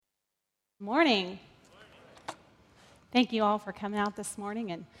Morning. Thank you all for coming out this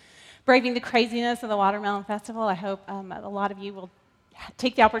morning and braving the craziness of the Watermelon Festival. I hope a lot of you will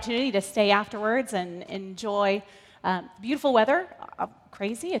take the opportunity to stay afterwards and enjoy beautiful weather.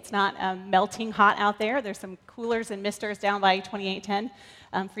 Crazy, it's not melting hot out there. There's some coolers and misters down by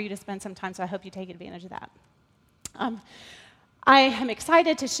 2810 for you to spend some time, so I hope you take advantage of that. I am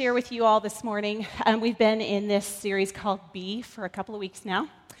excited to share with you all this morning. We've been in this series called Be for a couple of weeks now.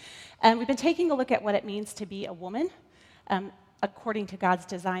 And we've been taking a look at what it means to be a woman according to God's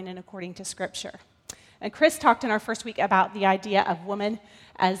design and according to Scripture. And Chris talked in our first week about the idea of woman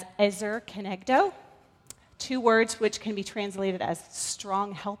as ezer kenegdo, two words which can be translated as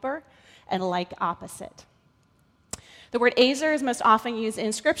strong helper and like opposite. The word ezer is most often used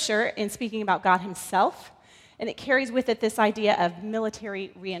in Scripture in speaking about God himself, and it carries with it this idea of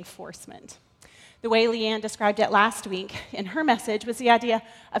military reinforcement. The way Leanne described it last week in her message was the idea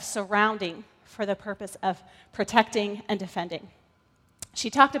of surrounding for the purpose of protecting and defending.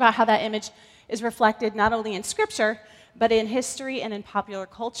 She talked about how that image is reflected not only in Scripture, but in history and in popular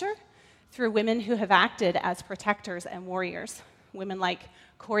culture through women who have acted as protectors and warriors. Women like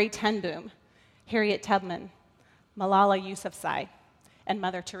Corrie ten Boom, Harriet Tubman, Malala Yousafzai, and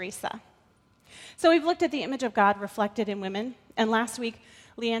Mother Teresa. So we've looked at the image of God reflected in women, and last week,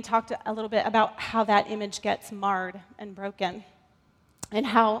 Leanne talked a little bit about how that image gets marred and broken, and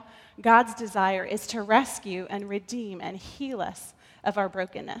how God's desire is to rescue and redeem and heal us of our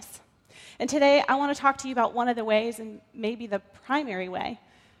brokenness. And today, I want to talk to you about one of the ways, and maybe the primary way,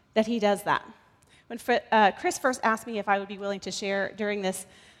 that he does that. When Chris first asked me if I would be willing to share during this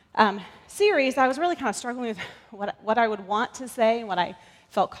series, I was really kind of struggling with what I would want to say and what I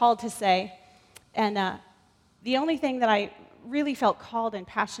felt called to say. And the only thing that I really felt called and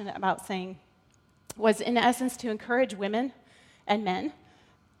passionate about saying was, in essence, to encourage women and men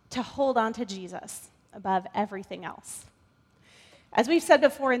to hold on to Jesus above everything else. As we've said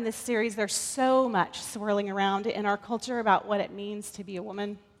before in this series, there's so much swirling around in our culture about what it means to be a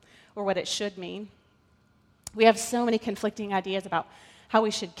woman or what it should mean. We have so many conflicting ideas about how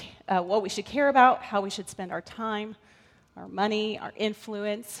what we should care about, how we should spend our time, our money, our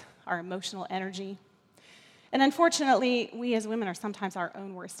influence, our emotional energy. And unfortunately, we as women are sometimes our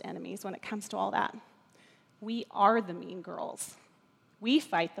own worst enemies when it comes to all that. We are the mean girls. We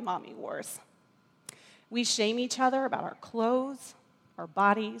fight the mommy wars. We shame each other about our clothes, our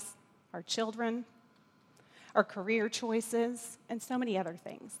bodies, our children, our career choices, and so many other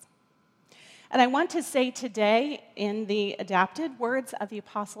things. And I want to say today, in the adapted words of the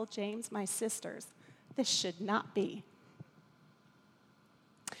Apostle James, my sisters, this should not be.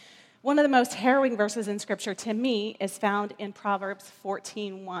 One of the most harrowing verses in Scripture to me is found in Proverbs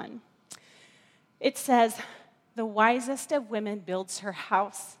 14:1. It says, "The wisest of women builds her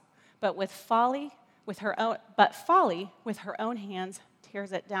house, but folly with her own hands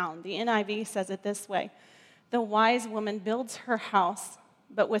tears it down." The NIV says it this way: "The wise woman builds her house,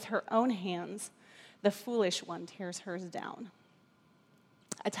 but with her own hands the foolish one tears hers down."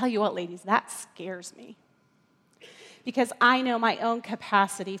 I tell you what, ladies, that scares me, because I know my own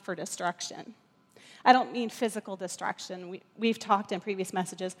capacity for destruction. I don't mean physical destruction. We've talked in previous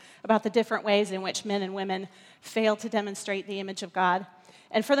messages about the different ways in which men and women fail to demonstrate the image of God.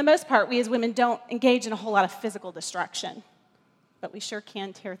 And for the most part, we as women don't engage in a whole lot of physical destruction, but we sure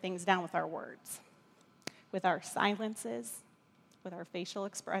can tear things down with our words, with our silences, with our facial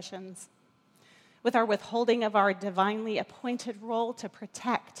expressions, with our withholding of our divinely appointed role to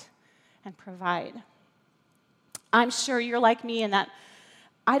protect and provide. I'm sure you're like me in that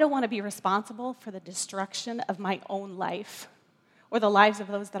I don't want to be responsible for the destruction of my own life or the lives of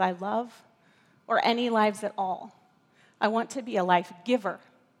those that I love or any lives at all. I want to be a life giver,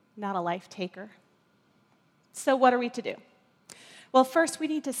 not a life taker. So what are we to do? Well, first, we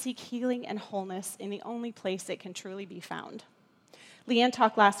need to seek healing and wholeness in the only place it can truly be found. Leanne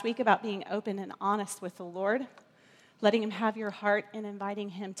talked last week about being open and honest with the Lord, letting him have your heart and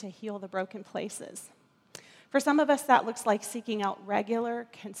inviting him to heal the broken places. For some of us, that looks like seeking out regular,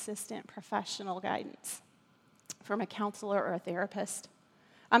 consistent, professional guidance from a counselor or a therapist.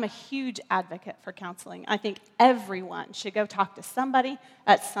 I'm a huge advocate for counseling. I think everyone should go talk to somebody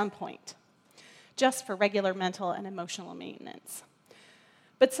at some point, just for regular mental and emotional maintenance.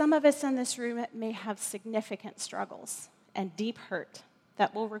 But some of us in this room may have significant struggles and deep hurt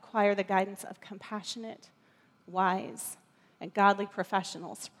that will require the guidance of compassionate, wise, and godly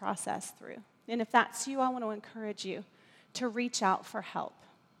professionals to process through. And if that's you, I want to encourage you to reach out for help.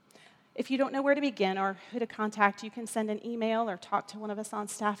 If you don't know where to begin or who to contact, you can send an email or talk to one of us on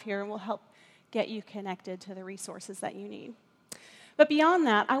staff here, and we'll help get you connected to the resources that you need. But beyond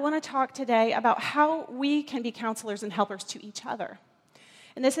that, I want to talk today about how we can be counselors and helpers to each other.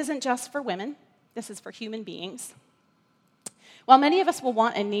 And this isn't just for women, this is for human beings. While many of us will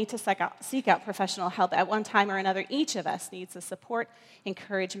want and need to seek out professional help at one time or another, each of us needs the support,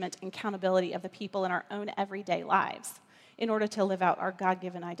 encouragement, and accountability of the people in our own everyday lives in order to live out our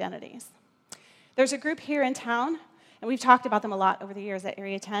God-given identities. There's a group here in town, and we've talked about them a lot over the years at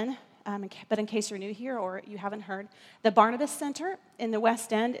Area 10, but in case you're new here or you haven't heard, the Barnabas Center in the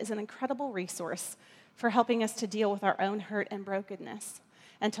West End is an incredible resource for helping us to deal with our own hurt and brokenness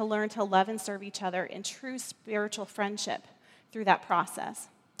and to learn to love and serve each other in true spiritual friendship through that process.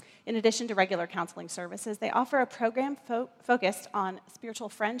 In addition to regular counseling services, they offer a program focused on spiritual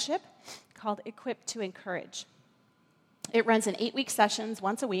friendship called Equip to Encourage. It runs in 8-week sessions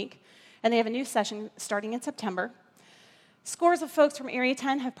once a week, and they have a new session starting in September. Scores of folks from Area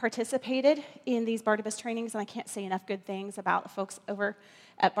 10 have participated in these Barnabas trainings, and I can't say enough good things about the folks over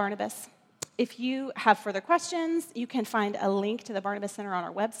at Barnabas. If you have further questions, you can find a link to the Barnabas Center on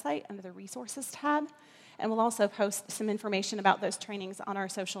our website under the Resources tab, and we'll also post some information about those trainings on our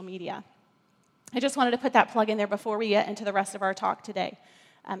social media. I just wanted to put that plug in there before we get into the rest of our talk today,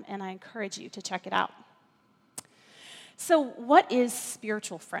 and I encourage you to check it out. So, what is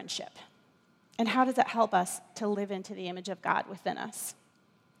spiritual friendship? And how does it help us to live into the image of God within us?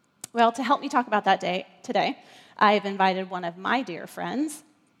 Well, to help me talk about that today, I have invited one of my dear friends.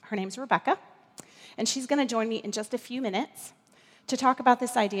 Her name's Rebecca, and she's going to join me in just a few minutes to talk about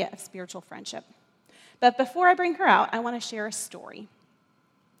this idea of spiritual friendship. But before I bring her out, I want to share a story.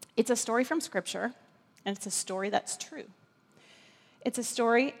 It's a story from Scripture, and it's a story that's true. It's a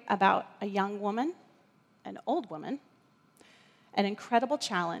story about a young woman, an old woman, an incredible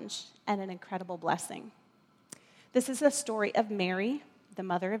challenge, and an incredible blessing. This is the story of Mary, the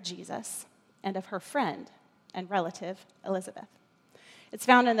mother of Jesus, and of her friend and relative, Elizabeth. It's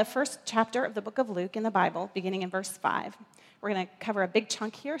found in the first chapter of the book of Luke in the Bible, beginning in verse 5. We're going to cover a big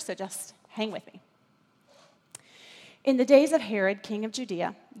chunk here, so just hang with me. In the days of Herod, king of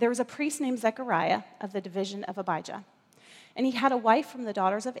Judea, there was a priest named Zechariah of the division of Abijah. And he had a wife from the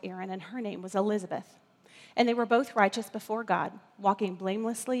daughters of Aaron, and her name was Elizabeth. And they were both righteous before God, walking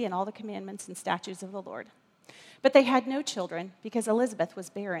blamelessly in all the commandments and statutes of the Lord. But they had no children, because Elizabeth was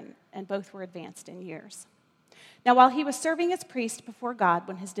barren, and both were advanced in years. Now, while he was serving as priest before God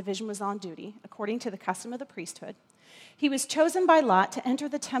when his division was on duty, according to the custom of the priesthood, he was chosen by lot to enter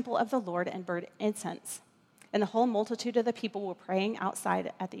the temple of the Lord and burn incense. And the whole multitude of the people were praying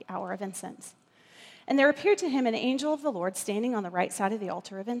outside at the hour of incense. And there appeared to him an angel of the Lord standing on the right side of the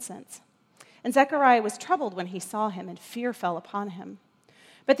altar of incense. And Zechariah was troubled when he saw him, and fear fell upon him.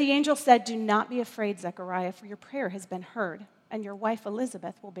 But the angel said, "Do not be afraid, Zechariah, for your prayer has been heard, and your wife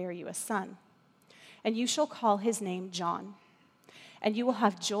Elizabeth will bear you a son. And you shall call his name John. And you will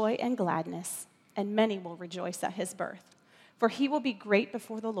have joy and gladness, and many will rejoice at his birth. For he will be great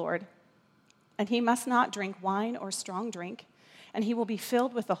before the Lord, and he must not drink wine or strong drink, and he will be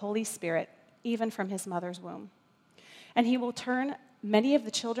filled with the Holy Spirit, even from his mother's womb. And he will turn many of the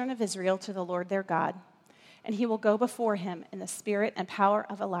children of Israel to the Lord their God, and he will go before him in the spirit and power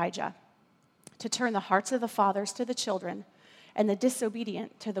of Elijah, to turn the hearts of the fathers to the children, and the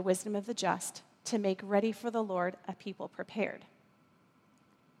disobedient to the wisdom of the just, to make ready for the Lord a people prepared."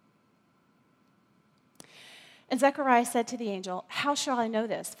 And Zechariah said to the angel, "How shall I know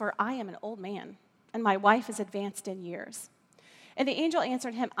this? For I am an old man, and my wife is advanced in years." And the angel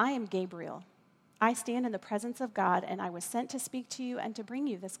answered him, "I am Gabriel. I stand in the presence of God, and I was sent to speak to you and to bring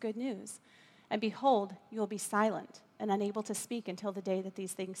you this good news. And behold, you will be silent and unable to speak until the day that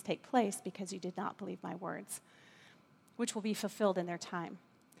these things take place, because you did not believe my words, which will be fulfilled in their time."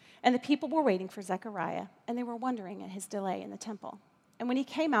 And the people were waiting for Zechariah, and they were wondering at his delay in the temple. And when he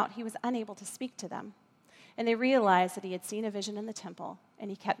came out, he was unable to speak to them. And they realized that he had seen a vision in the temple, and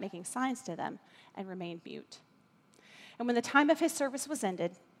he kept making signs to them and remained mute. And when the time of his service was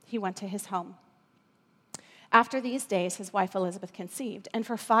ended, he went to his home. After these days, his wife Elizabeth conceived, and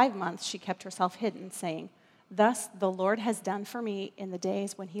for 5 months she kept herself hidden, saying, "Thus the Lord has done for me in the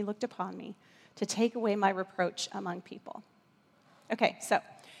days when he looked upon me, to take away my reproach among people." Okay, so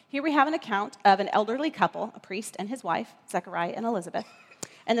here we have an account of an elderly couple, a priest and his wife, Zechariah and Elizabeth,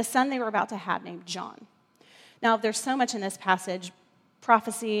 and the son they were about to have named John. Now, there's so much in this passage,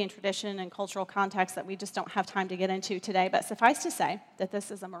 prophecy and tradition and cultural context, that we just don't have time to get into today, but suffice to say that this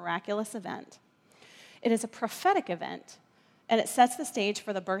is a miraculous event. It is a prophetic event, and it sets the stage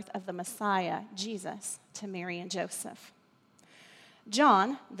for the birth of the Messiah, Jesus, to Mary and Joseph.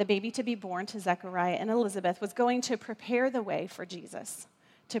 John, the baby to be born to Zechariah and Elizabeth, was going to prepare the way for Jesus,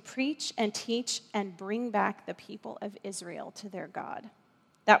 to preach and teach and bring back the people of Israel to their God.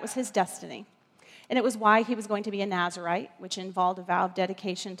 That was his destiny. And it was why he was going to be a Nazirite, which involved a vow of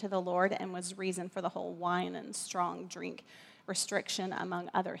dedication to the Lord and was reason for the whole wine and strong drink restriction, among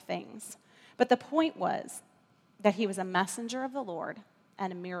other things. But the point was that he was a messenger of the Lord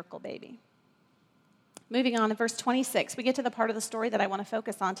and a miracle baby. Moving on to verse 26, we get to the part of the story that I want to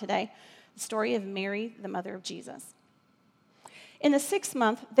focus on today, the story of Mary, the mother of Jesus. In the 6th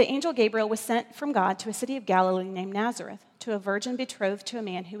month, the angel Gabriel was sent from God to a city of Galilee named Nazareth, to a virgin betrothed to a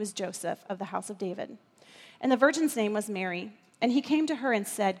man who was Joseph of the house of David. And the virgin's name was Mary. And he came to her and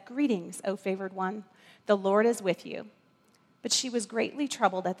said, "Greetings, O favored one, the Lord is with you." But she was greatly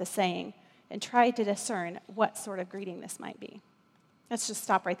troubled at the saying and tried to discern what sort of greeting this might be. Let's just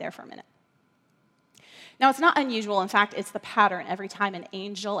stop right there for a minute. Now, it's not unusual. In fact, it's the pattern. Every time an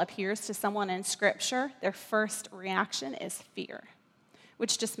angel appears to someone in Scripture, their first reaction is fear,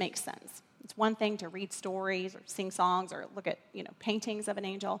 which just makes sense. It's one thing to read stories or sing songs or look at, paintings of an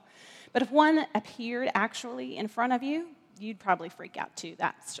angel. But if one appeared actually in front of you, you'd probably freak out too.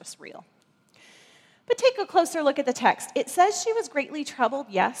 That's just real. But take a closer look at the text. It says she was greatly troubled,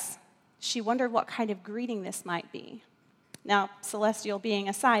 yes. She wondered what kind of greeting this might be. Now, celestial being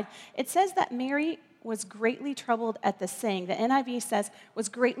aside, it says that Mary was greatly troubled at the saying. The NIV says, was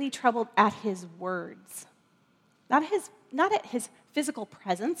greatly troubled at his words. Not at his physical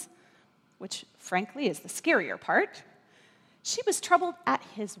presence, which frankly is the scarier part. She was troubled at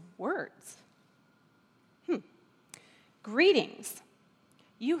his words. Greetings,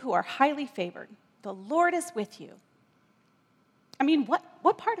 you who are highly favored. The Lord is with you. I mean,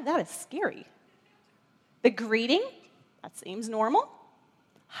 what part of that is scary? The greeting, that seems normal.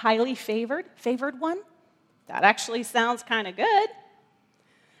 Highly favored one, that actually sounds kind of good.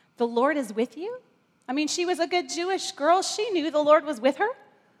 The Lord is with you? I mean, she was a good Jewish girl. She knew the Lord was with her.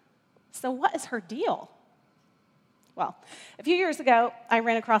 So what is her deal? Well, a few years ago, I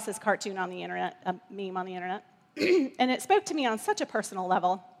ran across this cartoon on the internet, a meme on the internet, and it spoke to me on such a personal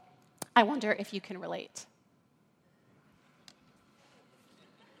level. I wonder if you can relate.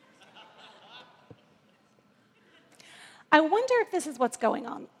 I wonder if this is what's going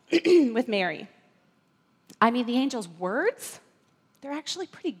on with Mary. I mean, the angel's words, they're actually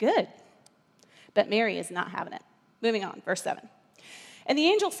pretty good. But Mary is not having it. Moving on, verse 7. And the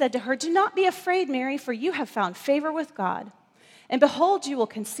angel said to her, "Do not be afraid, Mary, for you have found favor with God. And behold, you will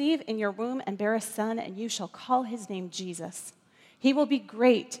conceive in your womb and bear a son, and you shall call his name Jesus. He will be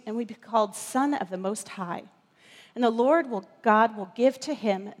great and will be called Son of the Most High. And the Lord God will give to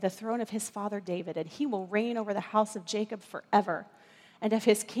him the throne of his father David, and he will reign over the house of Jacob forever. And of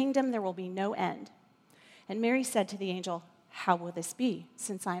his kingdom there will be no end." And Mary said to the angel, "How will this be,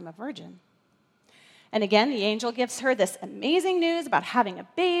 since I am a virgin?" And again, the angel gives her this amazing news about having a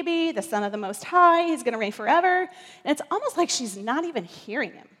baby, the Son of the Most High. He's going to reign forever. And it's almost like she's not even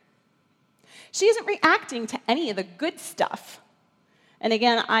hearing him. She isn't reacting to any of the good stuff. And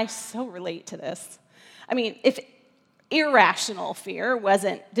again, I so relate to this. I mean, if irrational fear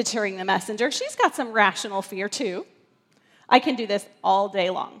wasn't deterring the messenger, she's got some rational fear too. I can do this all day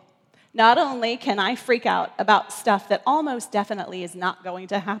long. Not only can I freak out about stuff that almost definitely is not going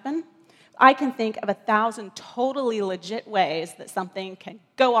to happen, I can think of 1,000 totally legit ways that something can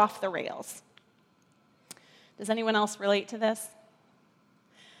go off the rails. Does anyone else relate to this?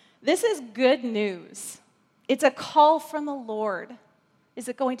 This is good news. It's a call from the Lord. Is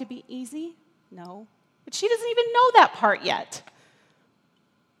it going to be easy? No. But she doesn't even know that part yet.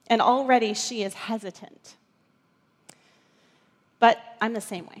 And already she is hesitant. But I'm the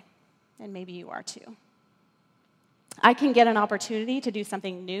same way, and maybe you are too. I can get an opportunity to do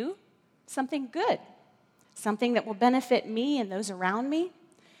something new, something good, something that will benefit me and those around me.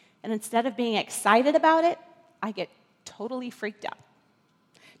 And instead of being excited about it, I get totally freaked out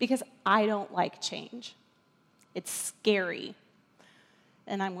because I don't like change. It's scary.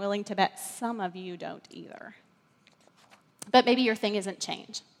 And I'm willing to bet some of you don't either. But maybe your thing isn't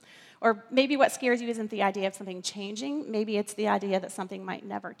change. Or maybe what scares you isn't the idea of something changing. Maybe it's the idea that something might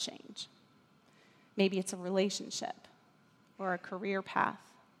never change. Maybe it's a relationship or a career path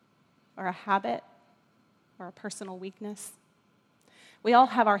or a habit or a personal weakness. We all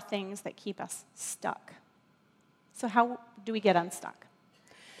have our things that keep us stuck. So how do we get unstuck?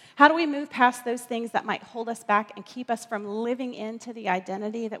 How do we move past those things that might hold us back and keep us from living into the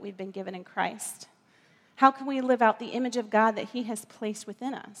identity that we've been given in Christ? How can we live out the image of God that he has placed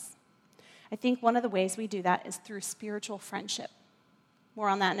within us? I think one of the ways we do that is through spiritual friendship. More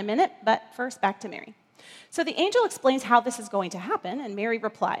on that in a minute, but first back to Mary. So the angel explains how this is going to happen, and Mary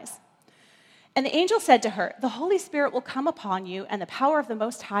replies, And the angel said to her, "The Holy Spirit will come upon you, and the power of the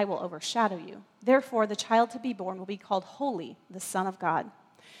Most High will overshadow you. Therefore, the child to be born will be called Holy, the Son of God.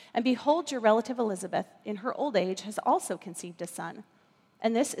 And behold, your relative Elizabeth, in her old age, has also conceived a son.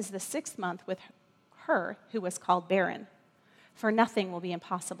 And this is the 6th month with her who was called barren. For nothing will be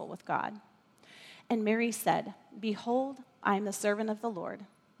impossible with God." And Mary said, "Behold, I am the servant of the Lord.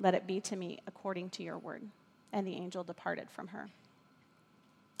 Let it be to me according to your word." And the angel departed from her.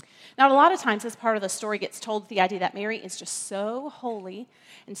 Now, a lot of times this part of the story gets told with the idea that Mary is just so holy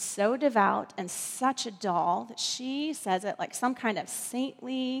and so devout and such a doll that she says it like some kind of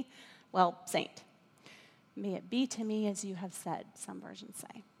saintly, saint. "May it be to me as you have said," some versions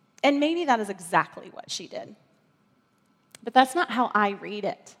say. And maybe that is exactly what she did. But that's not how I read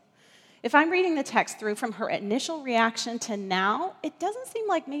it. If I'm reading the text through from her initial reaction to now, it doesn't seem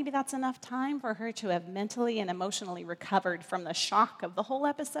like maybe that's enough time for her to have mentally and emotionally recovered from the shock of the whole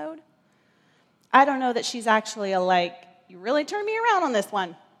episode. I don't know that she's actually "You really turned me around on this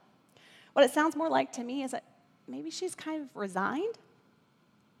one." What it sounds more like to me is that maybe she's kind of resigned.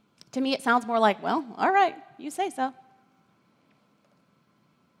 To me, it sounds more like, "Well, all right, you say so."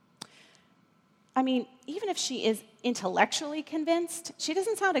 I mean, even if she is intellectually convinced, she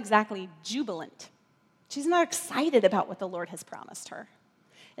doesn't sound exactly jubilant. She's not excited about what the Lord has promised her.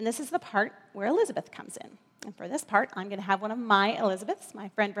 And this is the part where Elizabeth comes in. And for this part, I'm going to have one of my Elizabeths, my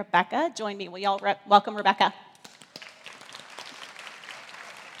friend Rebecca, join me. Will y'all welcome Rebecca?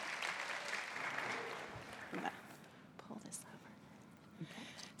 I'm going to pull this over.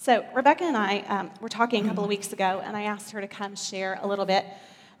 So Rebecca and I were talking a couple of weeks ago, and I asked her to come share a little bit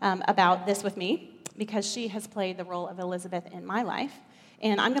about this with me, because she has played the role of Elizabeth in my life.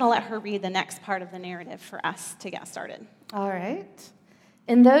 And I'm going to let her read the next part of the narrative for us to get started. All right.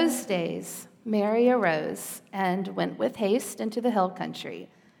 In those days, Mary arose and went with haste into the hill country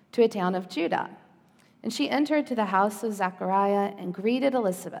to a town of Judah. And she entered to the house of Zechariah and greeted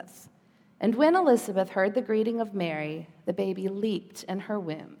Elizabeth. And when Elizabeth heard the greeting of Mary, the baby leaped in her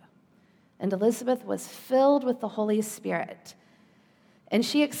womb. And Elizabeth was filled with the Holy Spirit. And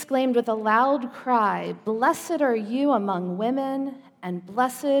she exclaimed with a loud cry, "Blessed are you among women, and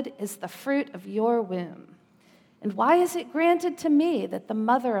blessed is the fruit of your womb. And why is it granted to me that the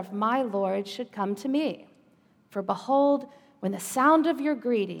mother of my Lord should come to me? For behold, when the sound of your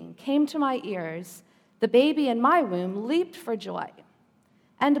greeting came to my ears, the baby in my womb leaped for joy.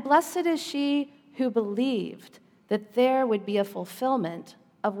 And blessed is she who believed that there would be a fulfillment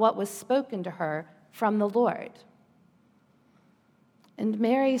of what was spoken to her from the Lord." And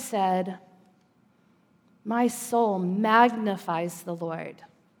Mary said, "My soul magnifies the Lord,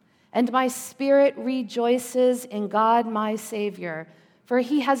 and my spirit rejoices in God my Savior, for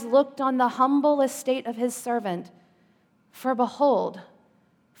he has looked on the humble estate of his servant. For behold,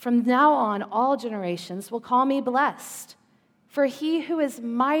 from now on all generations will call me blessed. For he who is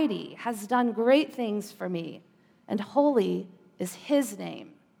mighty has done great things for me, and holy is his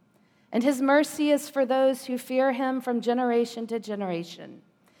name. And his mercy is for those who fear him from generation to generation.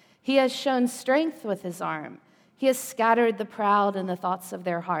 He has shown strength with his arm. He has scattered the proud in the thoughts of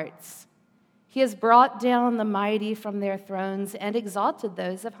their hearts. He has brought down the mighty from their thrones and exalted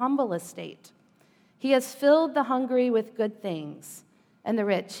those of humble estate. He has filled the hungry with good things, and the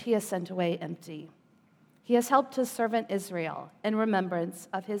rich he has sent away empty. He has helped his servant Israel in remembrance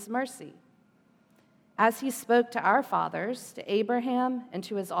of his mercy, as he spoke to our fathers, to Abraham, and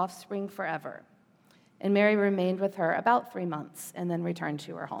to his offspring forever." And Mary remained with her about 3 months and then returned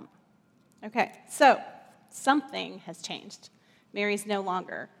to her home. Okay, so something has changed. Mary's no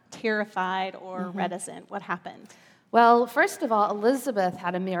longer terrified or reticent. What happened? Well, first of all, Elizabeth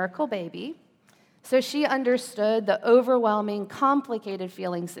had a miracle baby, so she understood the overwhelming, complicated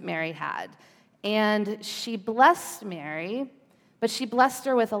feelings that Mary had. And she blessed Mary, but she blessed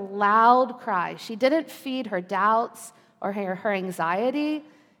her with a loud cry. She didn't feed her doubts or her anxiety.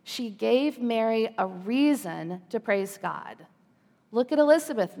 She gave Mary a reason to praise God. Look at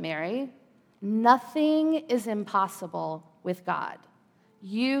Elizabeth, Mary. Nothing is impossible with God.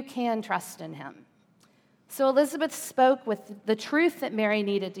 You can trust in him. So Elizabeth spoke with the truth that Mary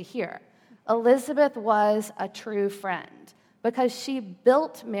needed to hear. Elizabeth was a true friend because she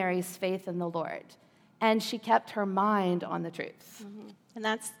built Mary's faith in the Lord, and she kept her mind on the truth. Mm-hmm. And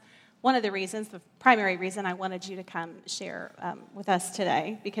that's one of the reasons, the primary reason I wanted you to come share with us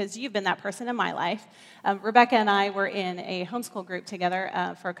today, because you've been that person in my life. Rebecca and I were in a homeschool group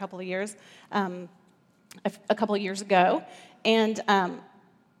together for a couple of years, a couple of years ago, and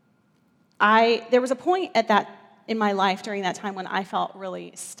there was a point in my life during that time when I felt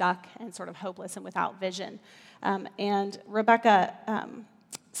really stuck and sort of hopeless and without vision. And Rebecca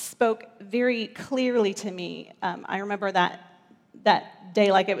spoke very clearly to me. I remember that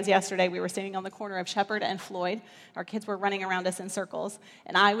day like it was yesterday. We were standing on the corner of Shepherd and Floyd. Our kids were running around us in circles,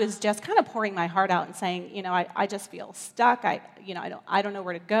 and I was just kind of pouring my heart out and saying, I just feel stuck. I don't know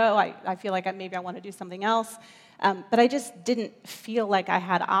where to go. I feel like maybe I want to do something else, but I just didn't feel like I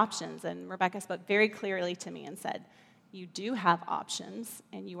had options. And Rebecca spoke very clearly to me and said, "You do have options,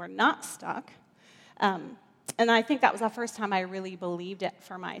 and you are not stuck." And I think that was the first time I really believed it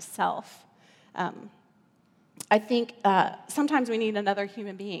for myself. I think sometimes we need another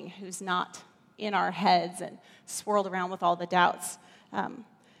human being who's not in our heads and swirled around with all the doubts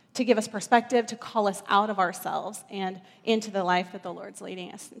to give us perspective, to call us out of ourselves and into the life that the Lord's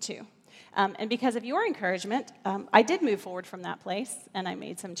leading us into. And because of your encouragement, I did move forward from that place, and I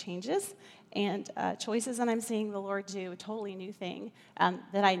made some changes and choices, and I'm seeing the Lord do a totally new thing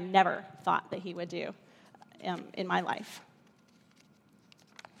that I never thought that he would do in my life.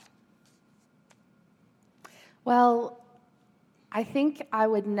 Well, I think I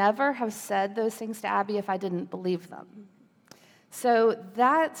would never have said those things to Abby if I didn't believe them. So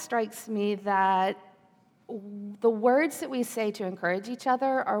that strikes me that the words that we say to encourage each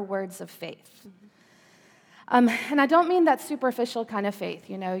other are words of faith. And I don't mean that superficial kind of faith.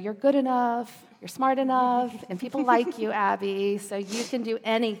 You're good enough, you're smart enough, and people like you, Abby, so you can do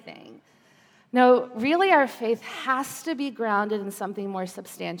anything. No, really our faith has to be grounded in something more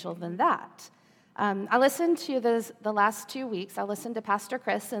substantial than that. I listened to the last 2 weeks. I listened to Pastor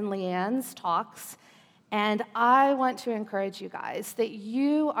Chris and Leanne's talks, and I want to encourage you guys that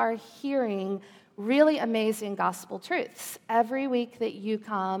you are hearing really amazing gospel truths every week that you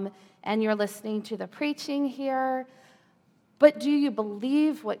come and you're listening to the preaching here. But do you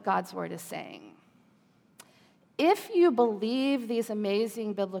believe what God's word is saying? If you believe these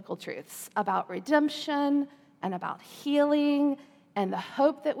amazing biblical truths about redemption and about healing and the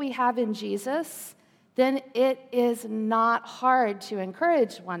hope that we have in Jesus, then it is not hard to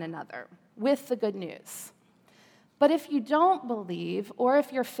encourage one another with the good news. But if you don't believe, or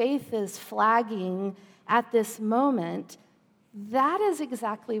if your faith is flagging at this moment, that is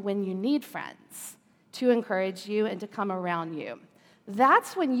exactly when you need friends to encourage you and to come around you.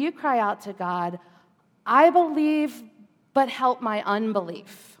 That's when you cry out to God, "I believe, but help my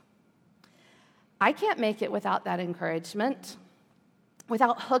unbelief." I can't make it without that encouragement,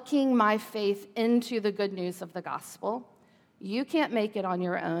 without hooking my faith into the good news of the gospel. You can't make it on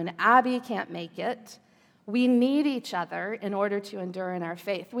your own. Abby can't make it. We need each other in order to endure in our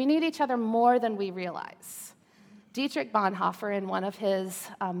faith. We need each other more than we realize. Dietrich Bonhoeffer, in one of his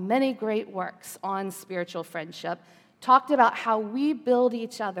many great works on spiritual friendship, talked about how we build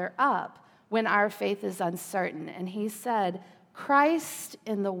each other up when our faith is uncertain. And he said, "Christ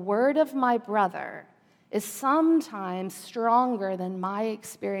in the word of my brother is sometimes stronger than my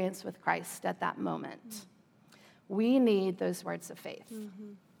experience with Christ at that moment." We need those words of faith.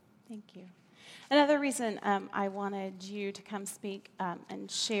 Mm-hmm. Thank you. Another reason I wanted you to come speak and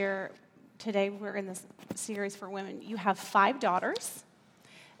share today, we're in this series for women. You have 5 daughters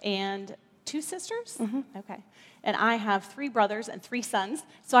and 2 sisters? Mm-hmm. Okay. And I have 3 brothers and 3 sons.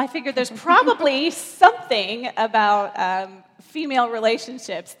 So I figured there's probably something about female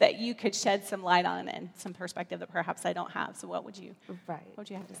relationships that you could shed some light on and some perspective that perhaps I don't have. So what would you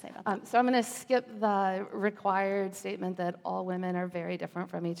have to say about that? So I'm going to skip the required statement that all women are very different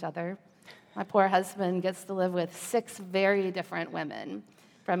from each other. My poor husband gets to live with 6 very different women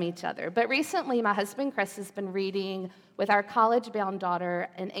from each other. But recently, my husband Chris has been reading with our college-bound daughter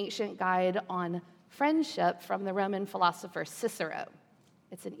an ancient guide on friendship from the Roman philosopher Cicero.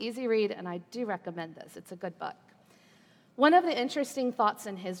 It's an easy read, and I do recommend this. It's a good book. One of the interesting thoughts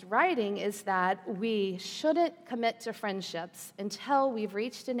in his writing is that we shouldn't commit to friendships until we've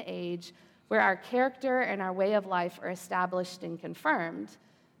reached an age where our character and our way of life are established and confirmed,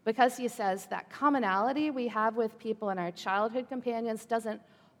 because he says that commonality we have with people and our childhood companions doesn't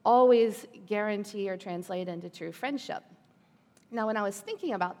always guarantee or translate into true friendship. Now, when I was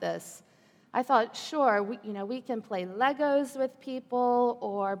thinking about this, I thought, sure, we can play Legos with people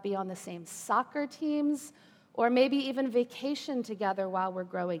or be on the same soccer teams or maybe even vacation together while we're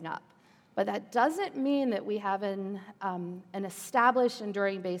growing up. But that doesn't mean that we have an established,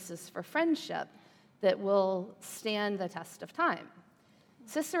 enduring basis for friendship that will stand the test of time.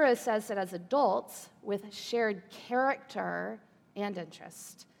 Cicero says that as adults, with shared character and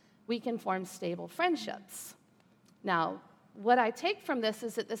interest, we can form stable friendships. Now, what I take from this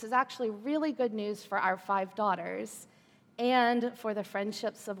is that this is actually really good news for our 5 daughters and for the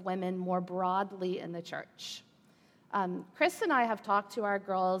friendships of women more broadly in the church. Chris and I have talked to our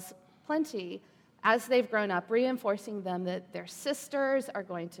girls plenty as they've grown up, reinforcing them that their sisters are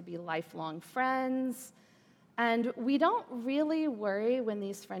going to be lifelong friends. And we don't really worry when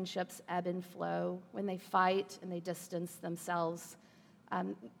these friendships ebb and flow, when they fight and they distance themselves.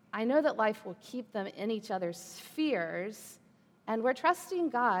 I know that life will keep them in each other's spheres, and we're trusting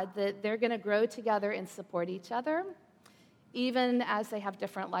God that they're going to grow together and support each other, even as they have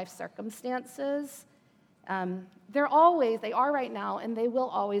different life circumstances. They are right now, and they will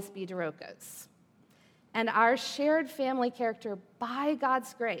always be Dorocos. And our shared family character, by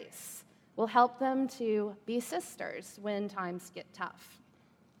God's grace, will help them to be sisters when times get tough.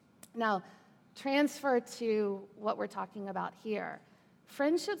 Now, transfer to what we're talking about here.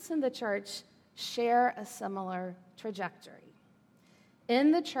 Friendships in the church share a similar trajectory.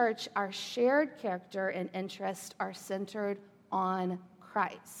 In the church, our shared character and interest are centered on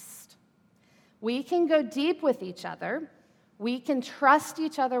Christ. We can go deep with each other. We can trust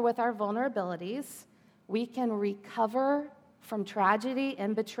each other with our vulnerabilities. We can recover from tragedy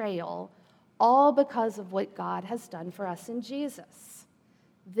and betrayal, all because of what God has done for us in Jesus.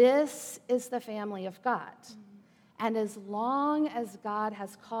 This is the family of God. And as long as God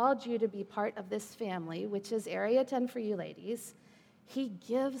has called you to be part of this family, which is Area 10 for you ladies, He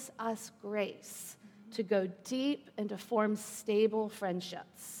gives us grace to go deep and to form stable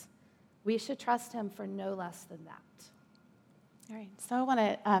friendships. We should trust Him for no less than that. All right, so I want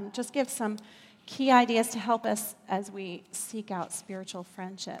to just give some key ideas to help us as we seek out spiritual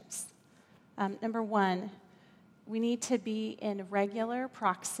friendships. Number one, we need to be in regular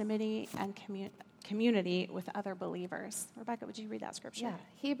proximity and community with other believers. Rebecca, would you read that scripture? Yeah,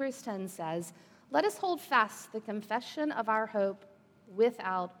 Hebrews 10 says, "Let us hold fast the confession of our hope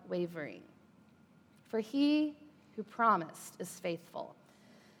without wavering. For He who promised is faithful.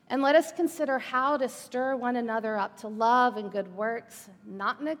 And let us consider how to stir one another up to love and good works,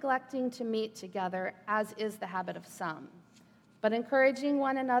 not neglecting to meet together, as is the habit of some, but encouraging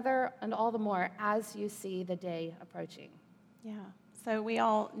one another, and all the more as you see the day approaching." Yeah, so we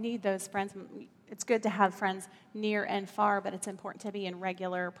all need those friends. It's good to have friends near and far, but it's important to be in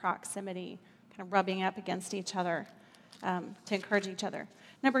regular proximity, kind of rubbing up against each other to encourage each other.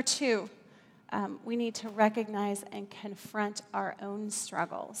 Number two, we need to recognize and confront our own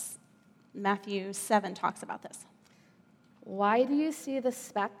struggles. Matthew 7 talks about this. "Why do you see the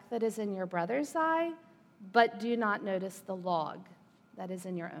speck that is in your brother's eye, but do not notice the log that is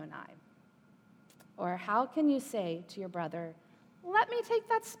in your own eye? Or how can you say to your brother, 'Let me take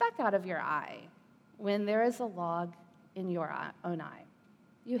that speck out of your eye,' when there is a log in your own eye?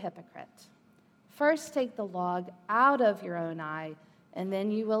 You hypocrite. First take the log out of your own eye, and then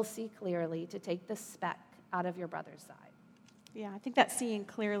you will see clearly to take the speck out of your brother's eye." Yeah, I think that seeing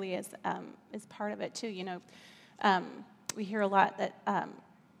clearly is part of it too. You know, we hear a lot that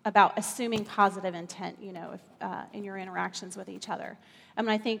about assuming positive intent. You know, if, in your interactions with each other. I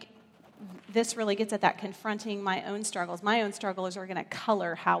mean, I think this really gets at that confronting my own struggles. My own struggles are going to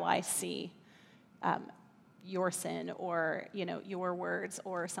color how I see your sin, or your words,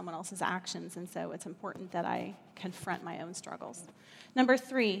 or someone else's actions, and so it's important that I confront my own struggles. Number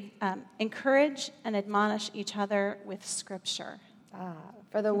three, encourage and admonish each other with Scripture.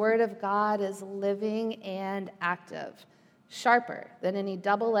 For the Word of God is living and active, sharper than any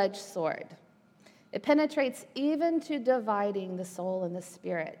double-edged sword. It penetrates even to dividing the soul and the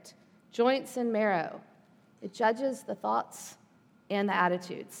spirit, joints and marrow. It judges the thoughts and the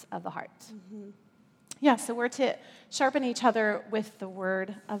attitudes of the heart. Mm-hmm. Yeah, so we're to sharpen each other with the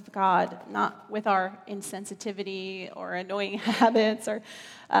Word of God, not with our insensitivity or annoying habits. Or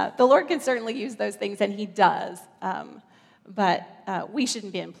the Lord can certainly use those things, and He does. But we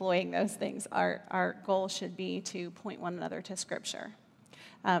shouldn't be employing those things. Our goal should be to point one another to Scripture.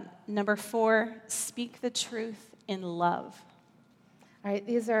 Number four, speak the truth in love. All right,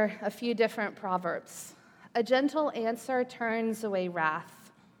 these are a few different proverbs. "A gentle answer turns away wrath,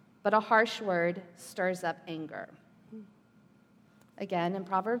 but a harsh word stirs up anger." Again, in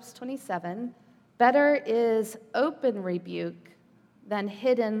Proverbs 27, "Better is open rebuke than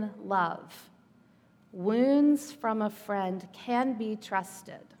hidden love. Wounds from a friend can be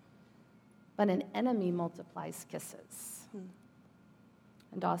trusted, but an enemy multiplies kisses."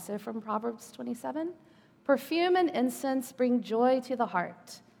 And also from Proverbs 27, "Perfume and incense bring joy to the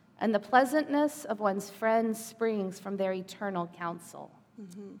heart, and the pleasantness of one's friends springs from their eternal counsel."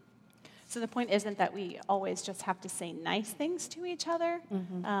 Mm-hmm. So the point isn't that we always just have to say nice things to each other.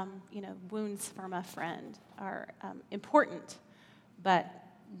 Mm-hmm. Wounds from a friend are important, but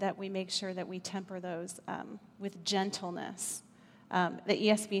that we make sure that we temper those with gentleness. The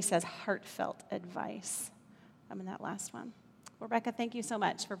ESV says heartfelt advice in that last one. Rebecca, thank you so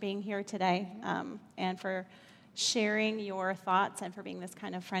much for being here today and for sharing your thoughts and for being this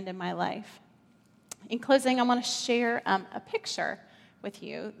kind of friend in my life. In closing, I want to share a picture with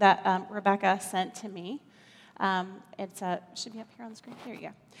you that Rebecca sent to me. Should be up here on the screen. There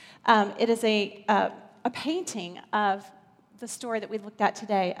you go. It is a painting of the story that we looked at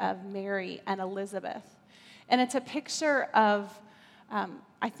today of Mary and Elizabeth. And it's a picture of,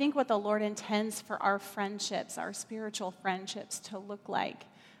 I think, what the Lord intends for our friendships, our spiritual friendships, to look like.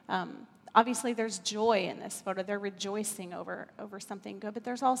 Obviously, there's joy in this photo. They're rejoicing over something good, but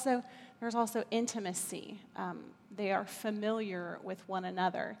there's also intimacy. They are familiar with one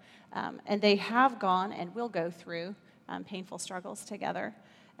another, and they have gone and will go through painful struggles together,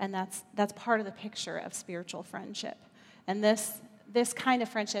 and that's part of the picture of spiritual friendship. And this kind of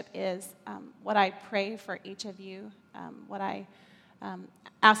friendship is what I pray for each of you, what I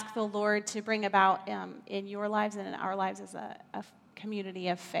ask the Lord to bring about in your lives and in our lives as a community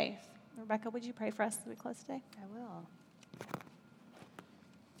of faith. Rebecca, would you pray for us as we close today? I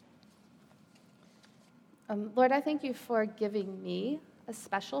will. Lord, I thank you for giving me a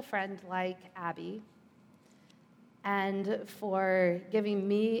special friend like Abby and for giving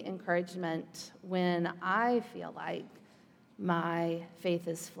me encouragement when I feel like my faith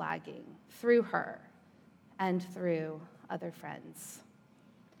is flagging through her and through other friends.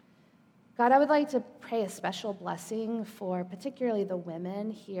 God, I would like to pray a special blessing for particularly the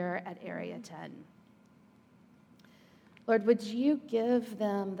women here at Area 10. Lord, would you give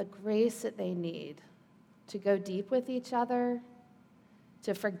them the grace that they need to go deep with each other,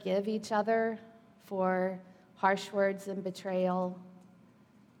 to forgive each other for harsh words and betrayal,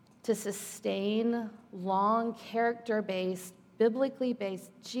 to sustain long, character-based, biblically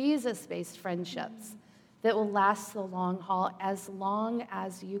based, Jesus-based friendships that will last the long haul as long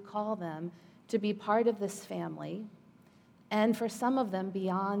as you call them to be part of this family, and for some of them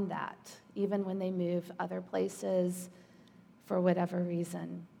beyond that, even when they move other places for whatever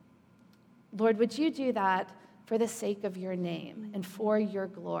reason. Lord, would you do that for the sake of your name and for your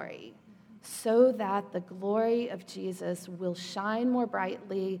glory, so that the glory of Jesus will shine more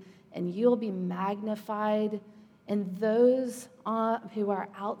brightly and you'll be magnified, and those who are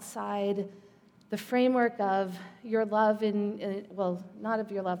outside the framework of your love, not of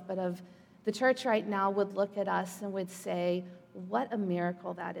your love, but of the church right now, would look at us and would say, what a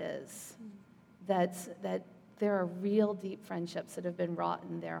miracle that is, that there are real deep friendships that have been wrought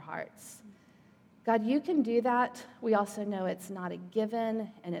in their hearts. God, you can do that. We also know it's not a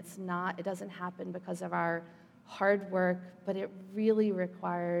given, and it doesn't happen because of our hard work, but it really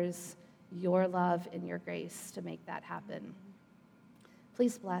requires your love and your grace to make that happen.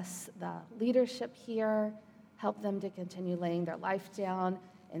 Please bless the leadership here. Help them to continue laying their life down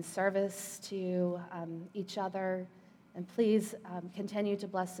in service to each other. And please continue to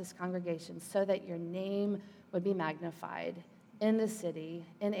bless this congregation so that your name would be magnified in the city,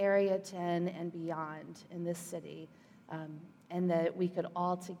 in Area 10 and beyond in this city, and that we could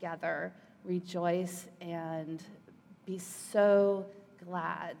all together rejoice and be so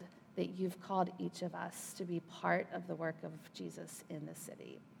glad that you've called each of us to be part of the work of Jesus in this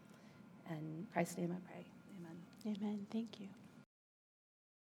city. In Christ's name I pray. Amen. Amen. Thank you.